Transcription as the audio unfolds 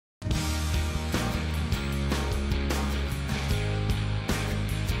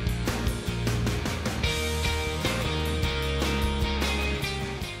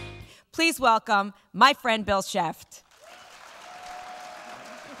Please welcome my friend Bill Scheft.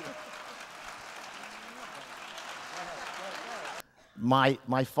 My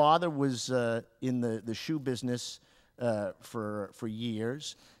father was in the shoe business for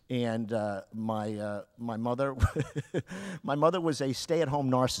years, and my mother my mother was a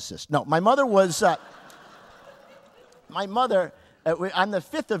stay-at-home narcissist. No, my mother was I'm the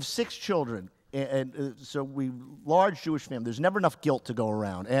fifth of 6 children, and so large Jewish family. There's never enough guilt to go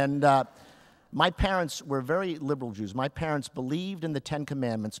around, and my parents were very liberal Jews. My parents believed in the 10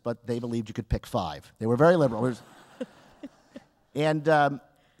 Commandments, but they believed you could pick 5. They were very liberal. And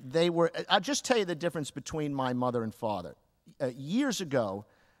they were, I'll just tell you the difference between my mother and father. Years ago,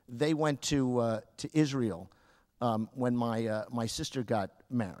 they went to Israel when my sister got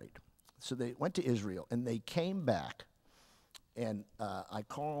married. So they went to Israel, and they came back, and I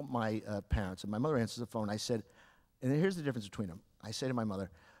called my parents, and my mother answers the phone. I said, and here's the difference between them. I say to my mother,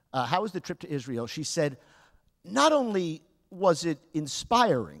 how was the trip to Israel? She said, not only was it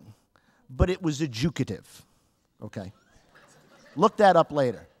inspiring, but it was educative, okay? Look that up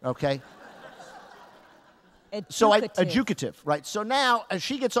later, okay? Educative. So educative, right? So now, as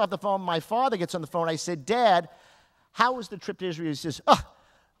she gets off the phone, my father gets on the phone. I said, Dad, how was the trip to Israel? He says,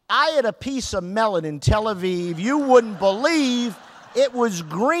 I had a piece of melon in Tel Aviv. You wouldn't believe. It was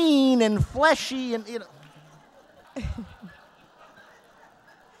green and fleshy and, you know.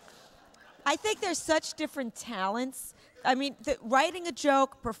 I think there's such different talents. I mean, writing a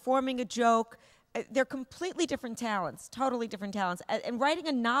joke, performing a joke, they're completely different talents, totally different talents. And writing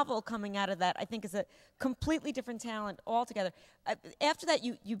a novel coming out of that, I think, is a completely different talent altogether. After that,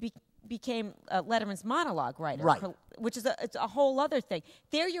 you became Letterman's monologue writer, right? Which is it's a whole other thing.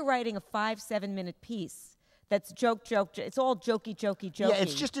 There, you're writing a 5-7 minute piece that's joke. It's all jokey. Yeah,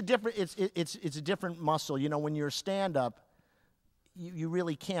 it's just a different. It's a different muscle. You know, when you're stand-up, you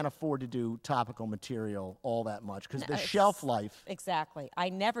really can't afford to do topical material all that much because the shelf life. Exactly. I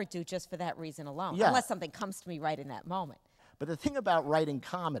never do just for that reason alone, yeah. Unless something comes to me right in that moment. But the thing about writing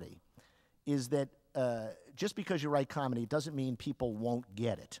comedy is that just because you write comedy doesn't mean people won't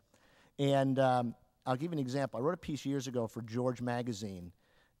get it. And I'll give you an example. I wrote a piece years ago for George Magazine,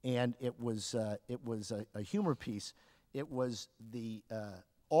 and it was a humor piece. It was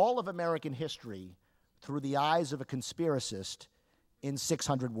all of American history through the eyes of a conspiracist in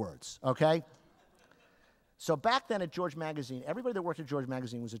 600 words, okay? So back then at George Magazine, everybody that worked at George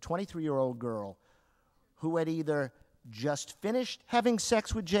Magazine was a 23-year-old girl who had either just finished having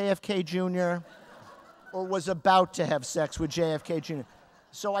sex with JFK Jr. or was about to have sex with JFK Jr.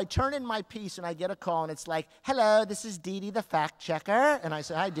 So I turn in my piece, and I get a call, and it's like, hello, this is Dee Dee, the fact checker. And I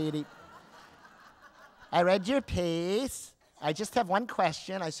say, hi, Dee Dee. I read your piece. I just have one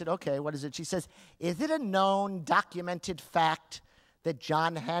question. I said, okay, what is it? She says, is it a known, documented fact that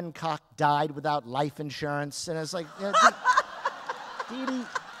John Hancock died without life insurance? And I was like, Dee Dee,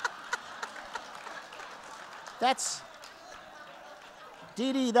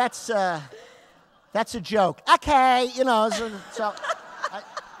 that's a joke. Okay, you know,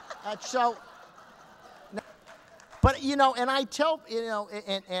 but you know, and I tell, you know,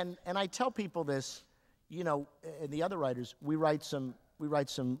 and I tell people this, you know, and the other writers, we write some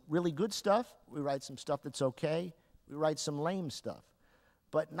really good stuff, we write some stuff that's okay, we write some lame stuff.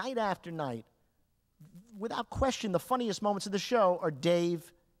 But night after night, without question, the funniest moments of the show are Dave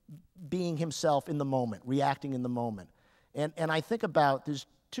being himself in the moment, reacting in the moment. And I think about, there's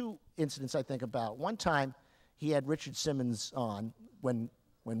 2 incidents I think about. One time, he had Richard Simmons on when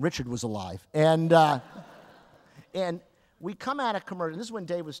Richard was alive. And we come out of commercial, and this is when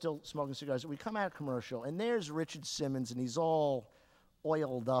Dave was still smoking cigars. We come out of commercial, and there's Richard Simmons, and he's all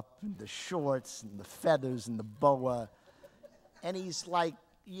oiled up in the shorts and the feathers and the boa. And he's like,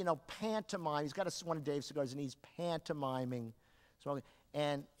 you know, pantomime. He's got one of Dave's cigars, and he's pantomiming, smoking.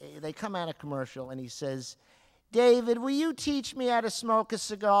 And they come out of commercial, and he says, David, will you teach me how to smoke a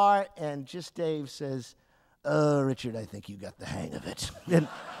cigar? And just Dave says, oh, Richard, I think you got the hang of it.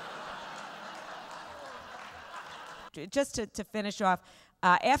 Just to finish off,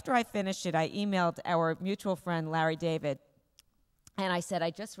 after I finished it, I emailed our mutual friend, Larry David, and I said,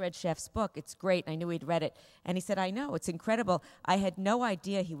 I just read Scheft's book. It's great. I knew he'd read it. And he said, I know. It's incredible. I had no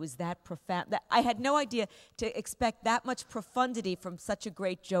idea he was that profound. I had no idea to expect that much profundity from such a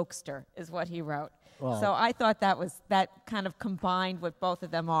great jokester, is what he wrote. Wow. So I thought that kind of combined what both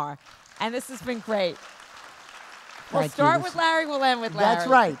of them are. And this has been great. We'll start with Larry. We'll end with Larry. That's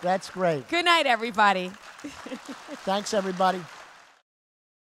right. That's great. Good night, everybody. Thanks, everybody.